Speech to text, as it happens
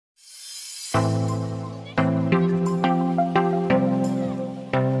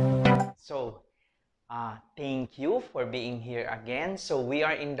Thank you for being here again. So we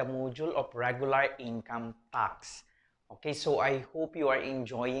are in the module of regular income tax. Okay, so I hope you are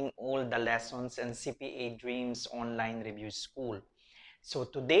enjoying all the lessons in CPA Dreams Online Review School. So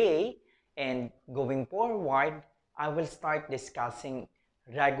today and going forward, I will start discussing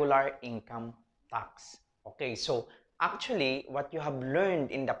regular income tax. Okay, so actually what you have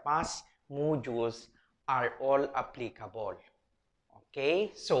learned in the past modules are all applicable.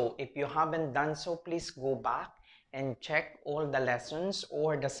 Okay, so if you haven't done so, please go back and check all the lessons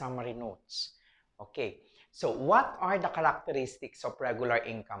or the summary notes. Okay, so what are the characteristics of regular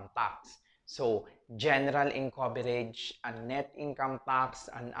income tax? So, general in coverage, a net income tax,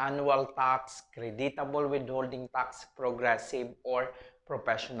 an annual tax, creditable withholding tax, progressive, or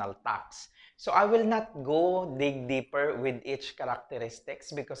professional tax. So I will not dig deeper with each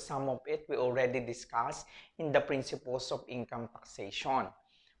characteristics because some of it we already discussed in the principles of income taxation.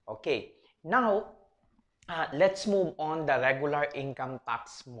 Okay, now let's move on the regular income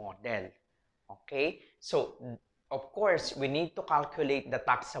tax model. Okay, so of course we need to calculate the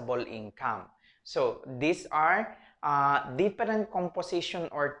taxable income. So these are different composition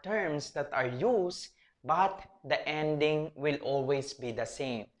or terms that are used, but the ending will always be the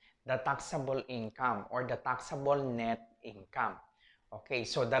same, the taxable income or the taxable net income. Okay,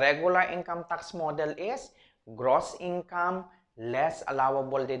 so the regular income tax model is gross income less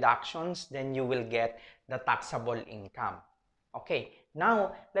allowable deductions, then you will get the taxable income. Okay,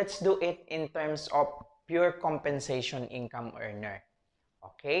 now let's do it in terms of pure compensation income earner.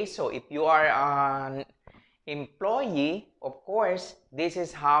 Okay, so if you are an employee, of course, this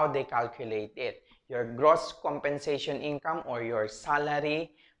is how they calculate it. Your gross compensation income or your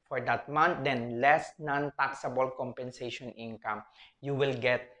salary for that month, then less non-taxable compensation income, you will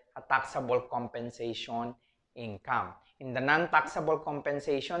get a taxable compensation income. In the non-taxable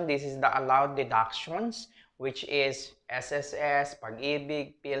compensation, this is the allowed deductions, which is SSS,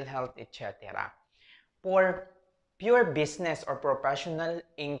 Pag-ibig, PhilHealth, etc. For pure business or professional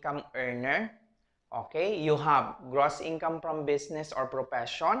income earner, okay, you have gross income from business or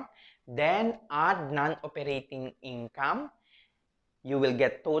profession, then add non-operating income, you will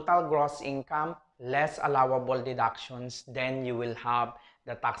get total gross income less allowable deductions, then you will have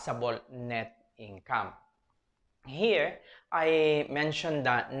the taxable net income. Here, I mentioned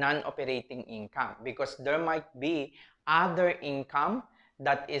the non-operating income because there might be other income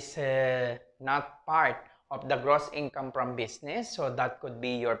that is not part of the gross income from business. So that could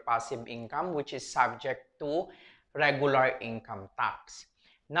be your passive income, which is subject to regular income tax.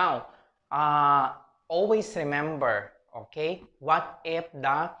 Now, always remember, okay, what if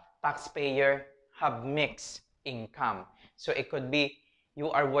the taxpayer have mixed income? So it could be you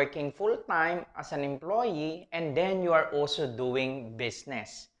are working full-time as an employee and then you are also doing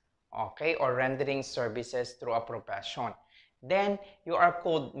business, okay, or rendering services through a profession. Then you are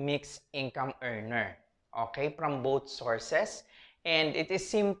called mixed income earner, okay, from both sources, and it is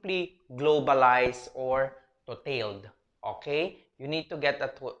simply globalized or totaled, okay. You need to get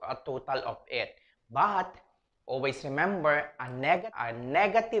a total of it, but always remember a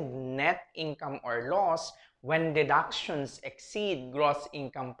negative net income or loss when deductions exceed gross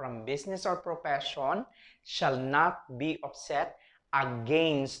income from business or profession shall not be offset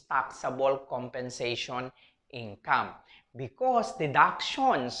against taxable compensation income. Because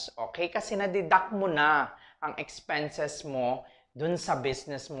deductions, okay, kasi na-deduct mo na ang expenses mo dun sa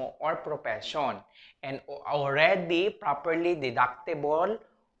business mo or profession. And already properly deductible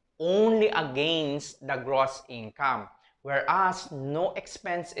only against the gross income. Whereas no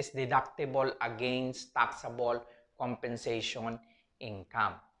expense is deductible against taxable compensation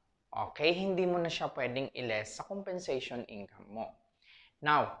income. Okay, hindi mo na siya pwedeng i-less sa compensation income mo.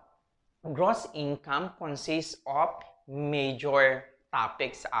 Now, gross income consists of major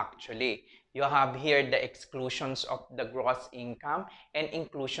topics actually. You have here the exclusions of the gross income and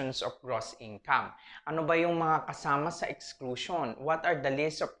inclusions of gross income. Ano ba yung mga kasama sa exclusion? What are the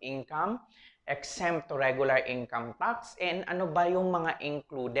list of income exempt to regular income tax? And ano ba yung mga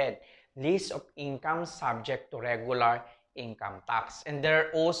included? List of income subject to regular income tax. And there are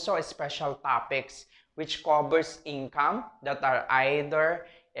also special topics which covers income that are either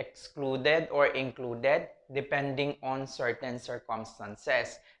excluded or included depending on certain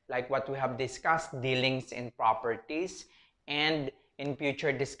circumstances, like what we have discussed, dealings in properties, and in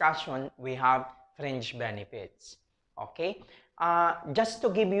future discussion we have fringe benefits. Okay, just to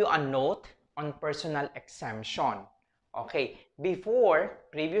give you a note on personal exemption. Okay,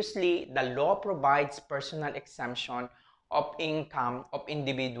 previously the law provides personal exemption of income of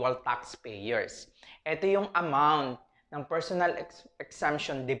individual taxpayers. Ito yung amount ng personal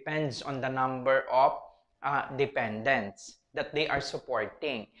exemption depends on the number of dependents that they are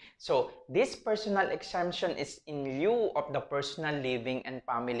supporting. So, this personal exemption is in lieu of the personal living and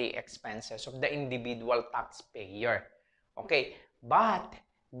family expenses of the individual taxpayer. Okay, but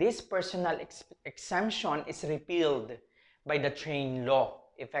this personal exemption is repealed by the Train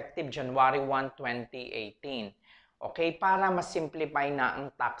Law effective January 1, 2018. Okay, para ma-simplify na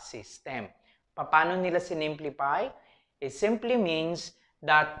ang tax system. Paano nila sinimplify? It simply means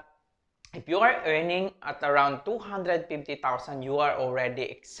that if you are earning at around 250,000, you are already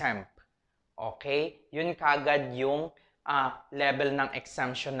exempt. Okay? Yun kagad yung level ng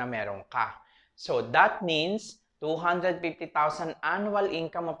exemption na meron ka. So that means 250,000 annual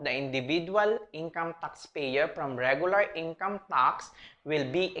income of the individual income taxpayer from regular income tax will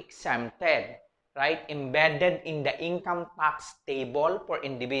be exempted, right? Embedded in the income tax table for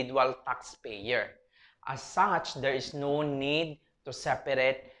individual taxpayer. As such, there is no need to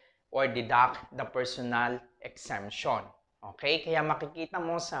separate or deduct the personal exemption. Okay? Kaya makikita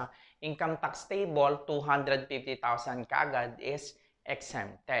mo sa income tax table, 250,000 kagad is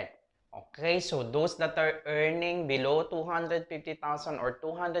exempted. Okay, so those that are earning below 250,000 or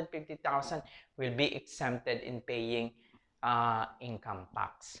 250,000 will be exempted in paying income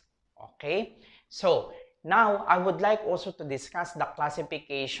tax. Okay, so now I would like also to discuss the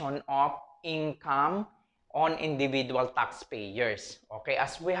classification of income on individual taxpayers. Okay,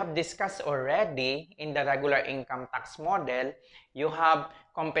 as we have discussed already in the regular income tax model, you have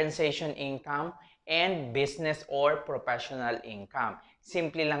compensation income and business or professional income.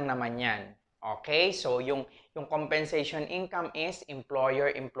 Simple lang naman yan. Okay? So, yung compensation income is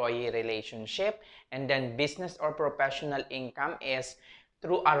employer-employee relationship. And then, business or professional income is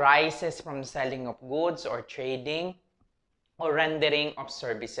through arises from selling of goods or trading or rendering of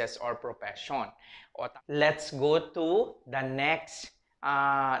services or profession. Let's go to the next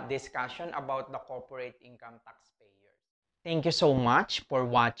discussion about the corporate income taxpayers. Thank you so much for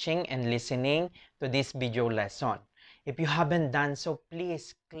watching and listening to this video lesson. If you haven't done so,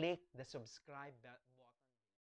 please click the subscribe button.